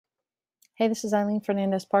Hey, this is Eileen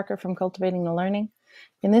Fernandez-Parker from Cultivating the Learning.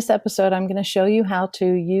 In this episode, I'm going to show you how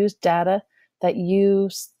to use data that you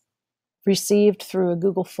received through a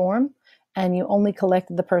Google form, and you only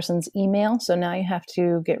collected the person's email. So now you have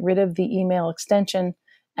to get rid of the email extension,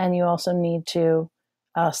 and you also need to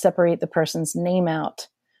separate the person's name out.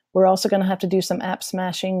 We're also going to have to do some app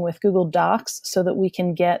smashing with Google Docs so that we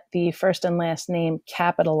can get the first and last name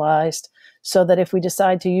capitalized, so that if we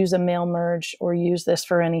decide to use a mail merge or use this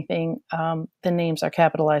for anything, the names are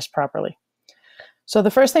capitalized properly. So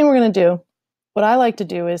the first thing we're going to do, what I like to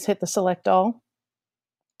do is hit the select all,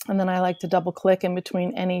 and then I like to double click in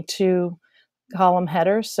between any two column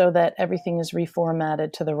headers so that everything is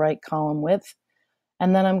reformatted to the right column width.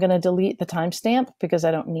 And then I'm going to delete the timestamp because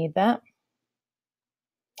I don't need that.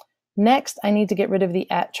 Next, I need to get rid of the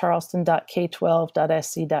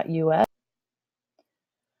 @charleston.k12.sc.us.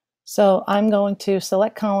 So I'm going to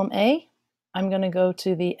select column A. I'm going to go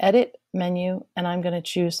to the Edit menu, and I'm going to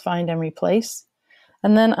choose Find and Replace.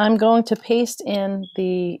 And then I'm going to paste in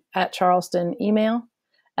the @Charleston email,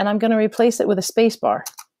 and I'm going to replace it with a space bar.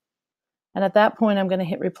 And at that point, I'm going to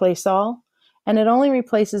hit Replace All, and it only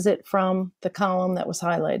replaces it from the column that was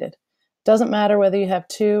highlighted. Doesn't matter whether you have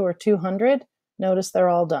 2 or 200. Notice they're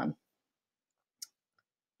all done.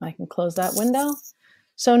 I can close that window.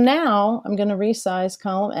 So now I'm going to resize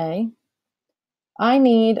column A. I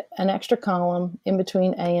need an extra column in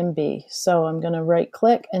between A and B. So I'm going to right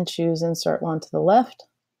click and choose Insert One to the left.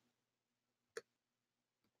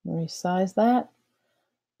 Resize that.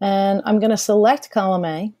 And I'm going to select column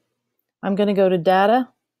A. I'm going to go to Data,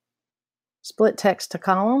 Split Text to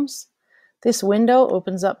Columns. This window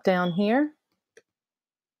opens up down here.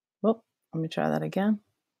 Whoop, let me try that again.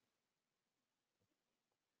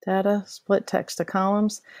 Data, Split Text to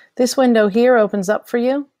Columns. This window here opens up for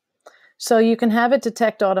you. So you can have it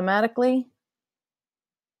detect automatically,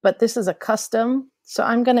 but this is a custom. So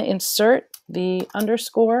I'm going to insert the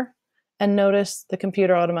underscore, and notice the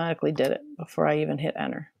computer automatically did it before I even hit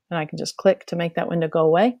enter. And I can just click to make that window go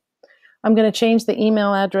away. I'm going to change the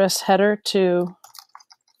email address header to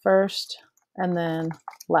first and then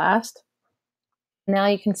last. Now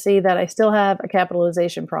you can see that I still have a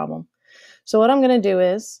capitalization problem. So what I'm going to do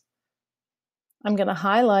is I'm going to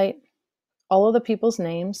highlight all of the people's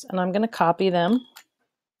names, and I'm going to copy them.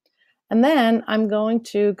 And then I'm going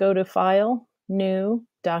to go to File, New,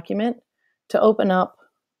 Document to open up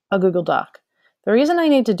a Google Doc. The reason I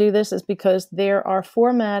need to do this is because there are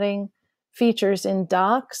formatting features in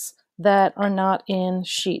Docs that are not in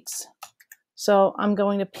Sheets. So I'm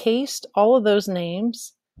going to paste all of those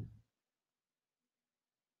names.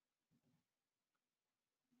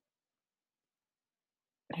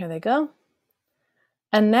 Here they go.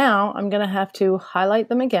 And now I'm going to have to highlight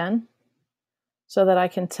them again so that I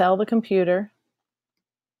can tell the computer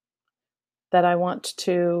that I want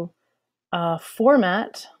to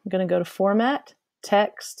format. I'm going to go to Format,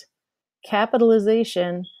 Text,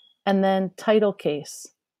 Capitalization, and then Title Case.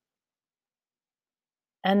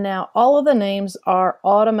 And now all of the names are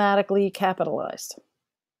automatically capitalized.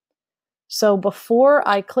 So before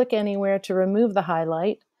I click anywhere to remove the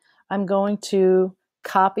highlight, I'm going to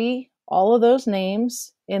copy all of those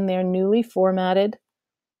names in their newly formatted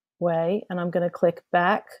way, and I'm going to click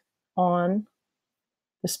back on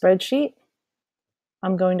the spreadsheet.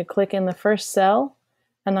 I'm going to click in the first cell,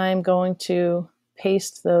 and I'm going to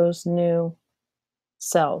paste those new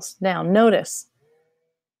cells. Now notice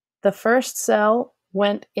the first cell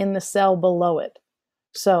went in the cell below it.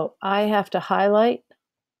 So I have to highlight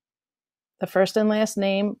the first and last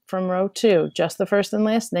name from row 2, just the first and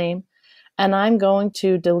last name, and I'm going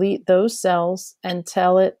to delete those cells and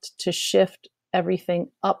tell it to shift everything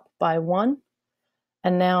up by 1.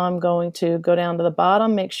 And now I'm going to go down to the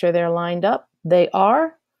bottom, make sure they're lined up. They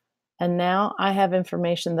are. And now I have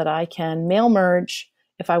information that I can mail merge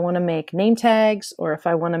if I want to make name tags, or if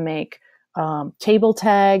I want to make table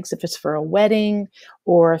tags, if it's for a wedding,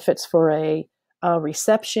 or if it's for a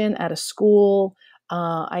reception at a school.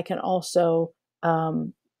 I can also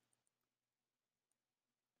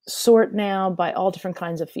sort now by all different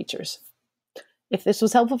kinds of features. If this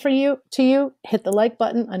was helpful to you, hit the like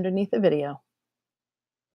button underneath the video.